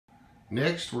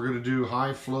Next, we're going to do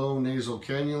high flow nasal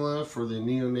cannula for the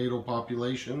neonatal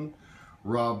population.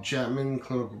 Rob Chapman,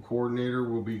 clinical coordinator,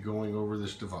 will be going over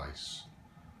this device.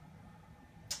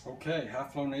 Okay, high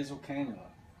flow nasal cannula.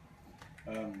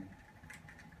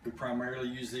 We primarily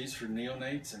use these for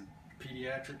neonates and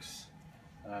pediatrics.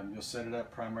 You'll set it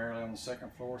up primarily on the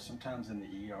second floor, sometimes in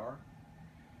the ER.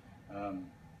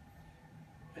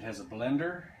 It has a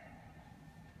blender,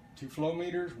 2 flow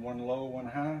meters, 1 low, 1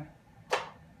 high,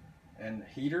 and a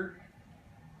heater.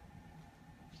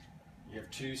 You have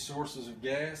 2 sources of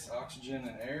gas, oxygen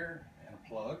and air, and a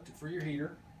plug for your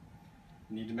heater.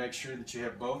 You need to make sure that you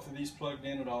have both of these plugged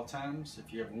in at all times.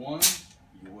 If you have one,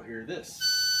 you will hear this.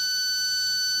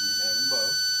 You need to have them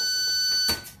both.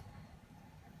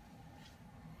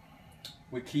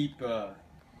 We keep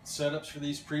setups for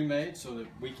these pre-made so that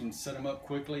we can set them up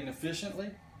quickly and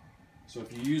efficiently. So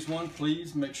if you use one,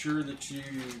 please make sure that you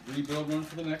rebuild one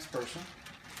for the next person.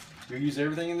 You'll use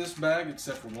everything in this bag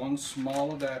except for one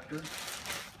small adapter.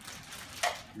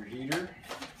 Your heater.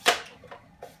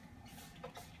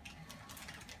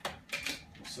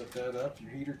 We'll set that up,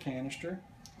 your heater canister.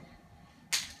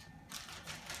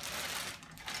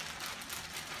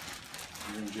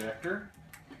 Your injector.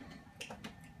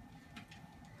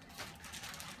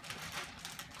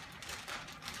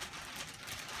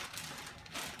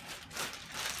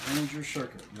 And your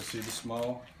circuit. You'll see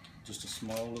the just a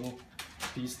small little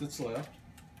piece that's left.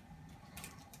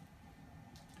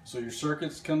 So your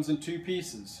circuit comes in 2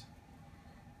 pieces.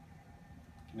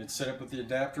 And it's set up with the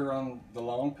adapter on the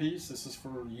long piece. This is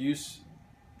for use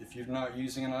if you're not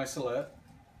using an isolette.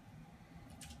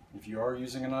 If you are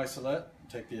using an isolette,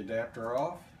 take the adapter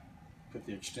off, put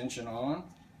the extension on.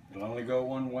 It'll only go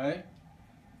one way.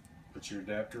 Put your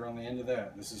adapter on the end of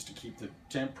that. This is to keep the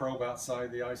temp probe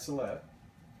outside the isolette.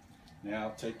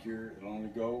 Now it'll only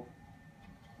go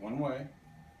one way.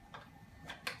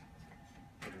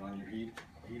 Put it on your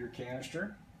heater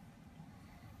canister.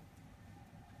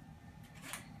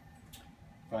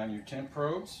 Find your temp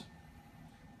probes.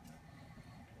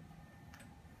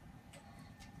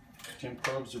 Temp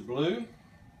probes are blue.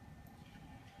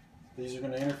 These are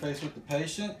going to interface with the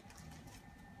patient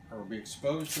or be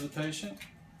exposed to the patient.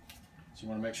 So you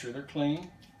want to make sure they're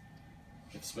clean,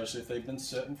 especially if they've been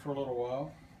sitting for a little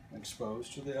while,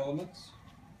 exposed to the elements.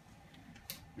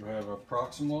 You have a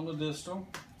proximal and a distal.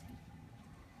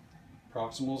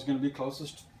 Proximal is going to be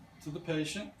closest to the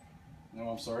patient. No,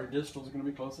 I'm sorry, distal is going to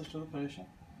be closest to the patient.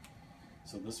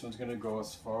 So this one's going to go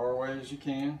as far away as you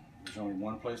can. There's only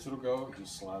one place it'll go, it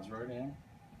just slides right in.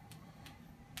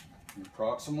 Your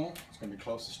proximal is going to be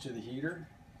closest to the heater.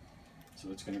 So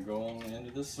it's going to go on the end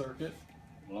of this circuit.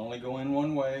 It'll only go in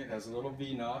one way. It has a little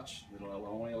V notch that'll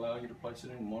only allow you to place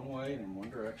it in one way and in one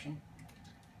direction.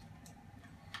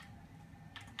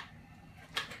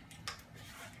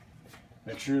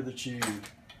 Make sure that you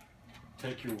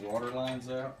take your water lines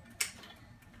out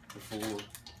before you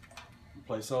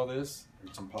place all this.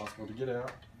 It's impossible to get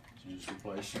out. So you just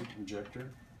replace your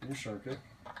injector and your circuit.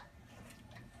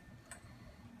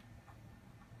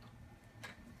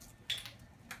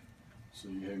 So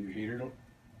you have your heater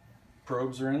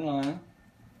probes are in line.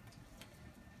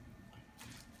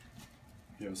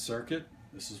 You have a circuit.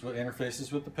 This is what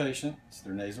interfaces with the patient. It's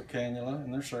their nasal cannula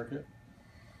and their circuit.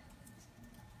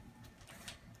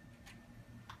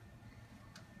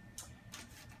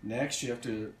 Next, you have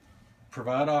to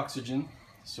provide oxygen.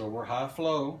 So we're high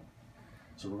flow.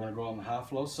 So we're going to go on the high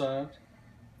flow side.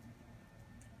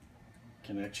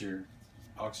 Connect your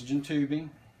oxygen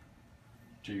tubing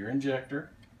to your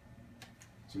injector.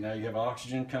 So now you have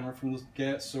oxygen coming from the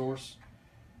gas source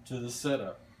to the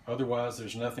setup. Otherwise,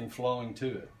 there's nothing flowing to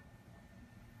it.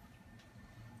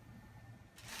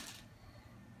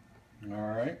 All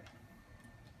right.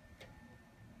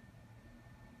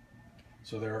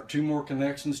 So there are 2 more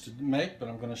connections to make, but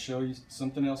I'm going to show you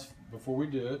something else before we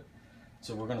do it.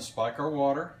 So we're going to spike our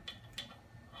water.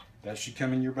 That should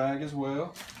come in your bag as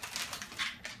well.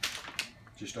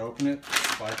 Just open it,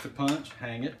 spike the punch,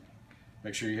 hang it.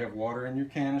 Make sure you have water in your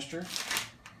canister.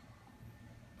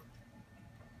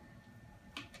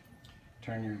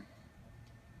 Turn your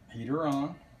heater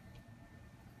on.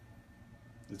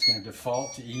 It's going to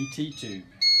default to ET tube.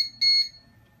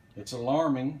 It's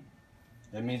alarming.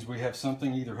 That means we have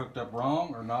something either hooked up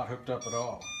wrong or not hooked up at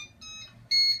all.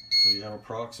 So you have a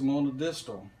proximal and a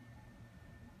distal.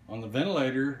 On the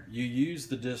ventilator, you use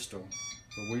the distal,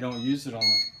 but we don't use it on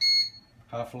the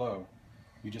high flow.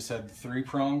 You just have the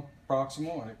 3-prong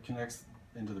proximal and it connects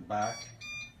into the back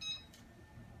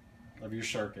of your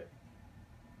circuit.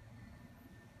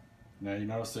 Now you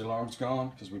notice the alarm's gone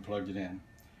because we plugged it in.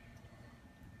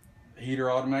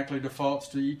 heater automatically defaults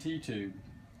to ET tube.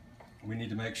 We need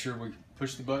to make sure we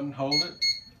push the button, hold it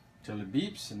till it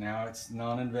beeps, and now it's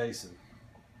non-invasive.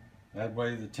 That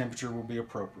way the temperature will be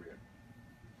appropriate.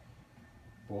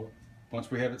 Well,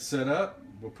 once we have it set up,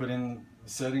 we'll put in the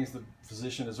settings the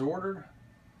physician has ordered.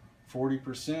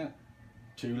 40%,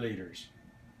 2 liters.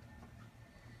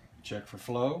 Check for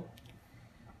flow.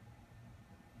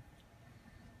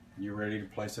 You're ready to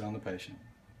place it on the patient.